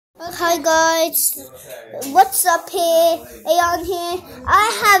Hi guys, what's up here? Ayan here. I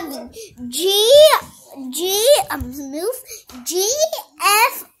have GFOVNC,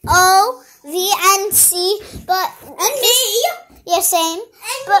 but and me. Yeah, same.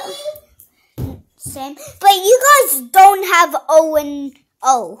 Same. But you guys don't have O and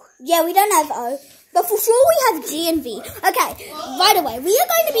O. Yeah, we don't have O. But for sure we have G and V. Okay, right away. We are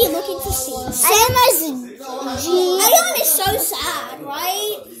going to be looking for C. Same as G. Ayan is so sad,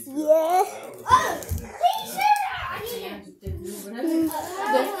 right? Yeah. Oh, please do that.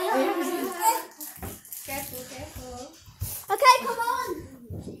 Careful. Okay, come on.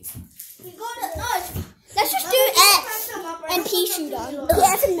 We got it. No, let's just do F and P shooter.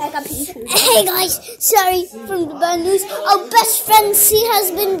 F and mega P shooter. Hey guys, sorry from the bad news. Our best friend C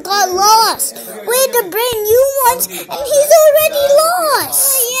has got lost. We had to bring new ones, and he's already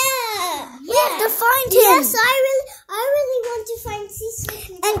lost. Oh yeah. We have to find him. Yes, I really want to find C.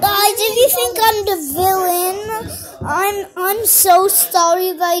 And guys, if you think I'm the villain, I'm so sorry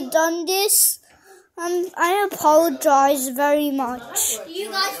if I done this. I apologize very much. Do you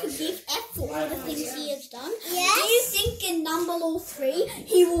guys forgive F for all the things he has done? Yes. Do you think in number law 3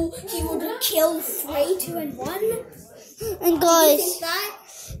 he will kill 3, 2, and 1? And Do you think that?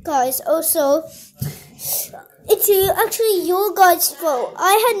 guys, also, it's actually your guys' fault.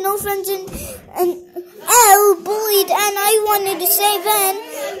 I had no friends and L bullied, and I wanted to save N,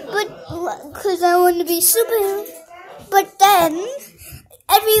 but because I wanted to be superhero. But then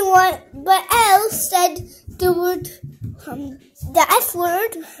L said the word, the F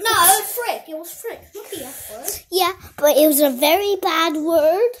word. No, frick. It was frick, not the F word. Yeah, but it was a very bad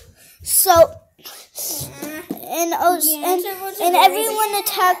word. So. And everyone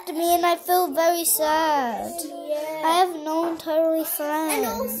attacked me, and I feel very sad. Yeah. I have no entirely friends. And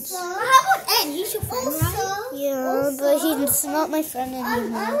also, how about N? He's your friend, right? Yeah, but he's not my friend anymore. I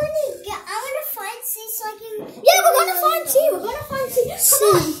want to find C so I can. Yeah, we're gonna find C. Come on,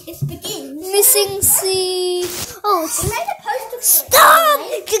 it begins. Missing C. Oh, We made a postal for it. stop! By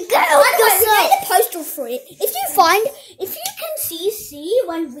the way, we made a postal for it. If you can see C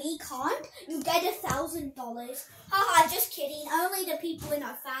when we can't, you get $1,000. Haha, just kidding. Only the people in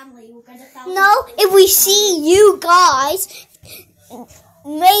our family will get $1,000. No, if we see you guys,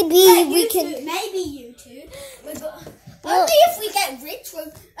 maybe we can. Too. Maybe you two. Only if we get rich.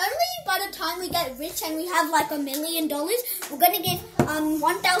 Only by the time we get rich and we have like $1 million, we're gonna give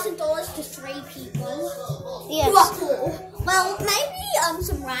 $1,000 to 3 people Yes. who are poor. Well, maybe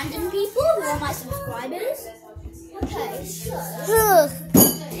some random people who are my subscribers. Okay, so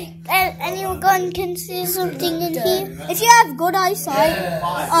Anyone can see something in here? if you have good eyesight,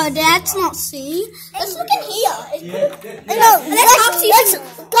 that's not C. Let's look in here.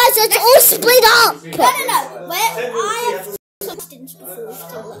 Guys, let's all split up. No. Where I have substance before.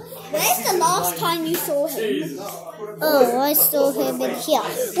 So where's the last time you saw him? Oh, I saw him in here.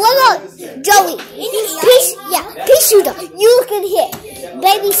 What about Joey? In here? Pea shooter. You look in here.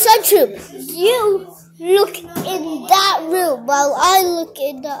 Baby Suntroop, you look in that room while I look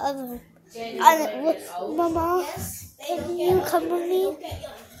in the other room. Mama, can you come with me?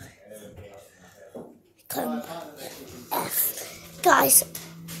 Come. Guys,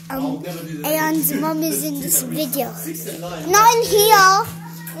 Ayan's mom is in this video. Not in here.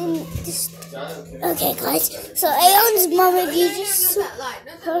 In this. Okay, guys. So Ayan's mom, if you just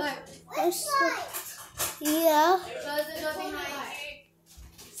yeah.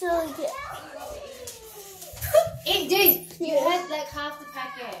 So yeah. Dude, you had like half the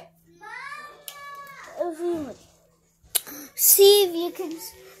packet. Everyone, see if you can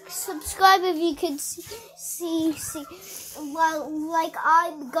subscribe. If you can see. Well, like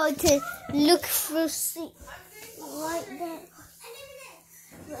I'm going to look for C. Like that.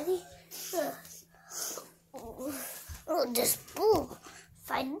 Ready? Oh, this bull.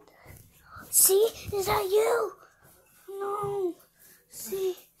 Find. See, is that you? No.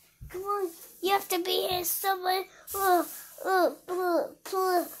 See, come on. You have to be here somewhere. You're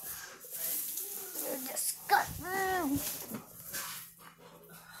disgusting.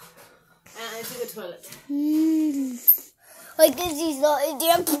 Into the toilet. I guess he's not in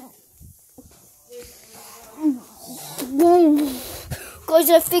there. Guys,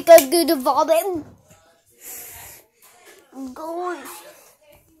 I think I'm gonna vomit. I'm going.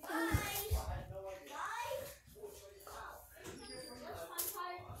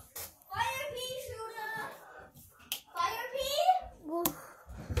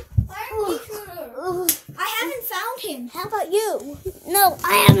 I haven't found him. How about you? No,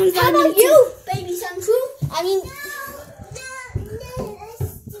 I haven't How found him. about you, baby Suntroop? I mean,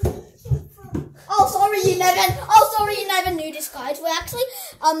 oh sorry you never knew this, guys. We're actually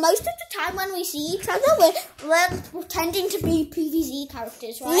most of the time when we see each other, we're pretending to be PVZ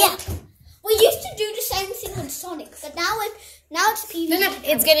characters, right? Yeah. We used to do the same thing with Sonic, but now it's PVZ. No,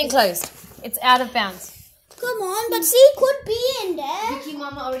 it's getting closed. It's out of bounds. Come on, but see, could be in there. Vicky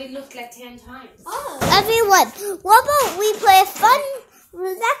Mama already looked like 10 times. Oh. Everyone, what about we play a fun,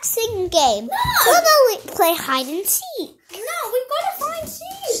 relaxing game? No. What about we play hide and seek? No, we've got to find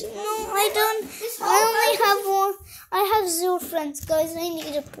seeds. No, I don't. This I whole only game- have one. I have 0 friends, guys. I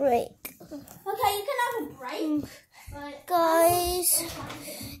need a break. Okay, you can have a break. But Guys,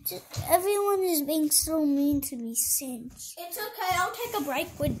 everyone is being so mean to me since. it's okay. I'll take a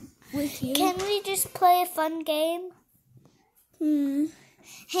break with you. Can we just play a fun game?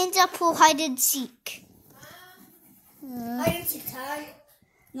 Hands up or hide and seek? I didn't see tag.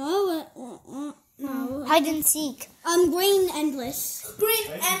 No. Hide and seek. Green endless. Green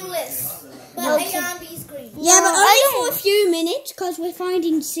endless. But Okay. Ayambi's green. Yeah, but only for a few minutes because we're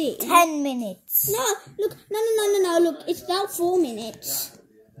finding seeds. 10 minutes. No, look, no, look, it's about 4 minutes.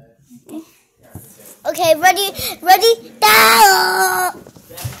 Okay, ready? Now!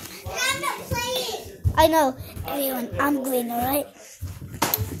 I'm not playing. I know. Everyone, I'm green, alright?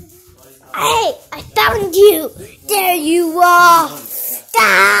 Hey, I found you! There you are!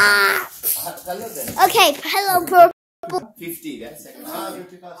 Stop! Okay, hello, purple. 50, that's second.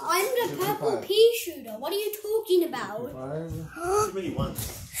 I'm the purple pea shooter. What are you talking about? Too many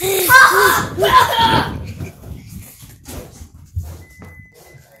ones.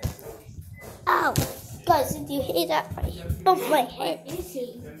 Ow. Guys, did you hear that? Bump my head. Is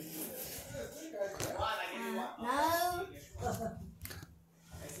he? No.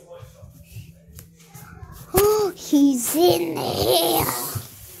 Oh, he's in here.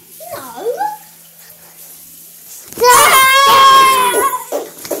 No.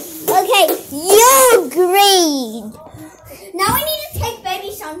 Okay, you green. Now we need to take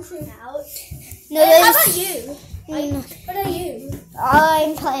baby Sunshine out. No, How about you? no. What are you?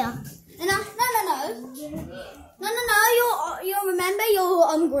 I'm player. No. You remember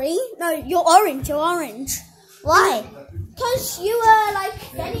you're green? No, you're orange. You're orange. Why? Because you were like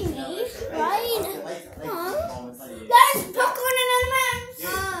getting me, right? There's popcorn and M&Ms.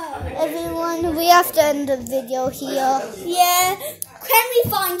 Everyone, we have to end the video here. Yeah. Can we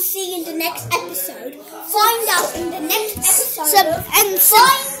find C in the next episode? Find out in the next episode.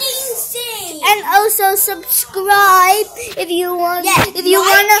 Finding C. And also subscribe if you want. Yeah, if you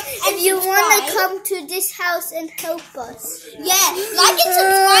like wanna and come to this house and help us. Yeah, like and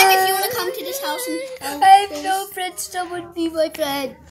subscribe if you want to come to this house and I have no friends. Someone be my friend.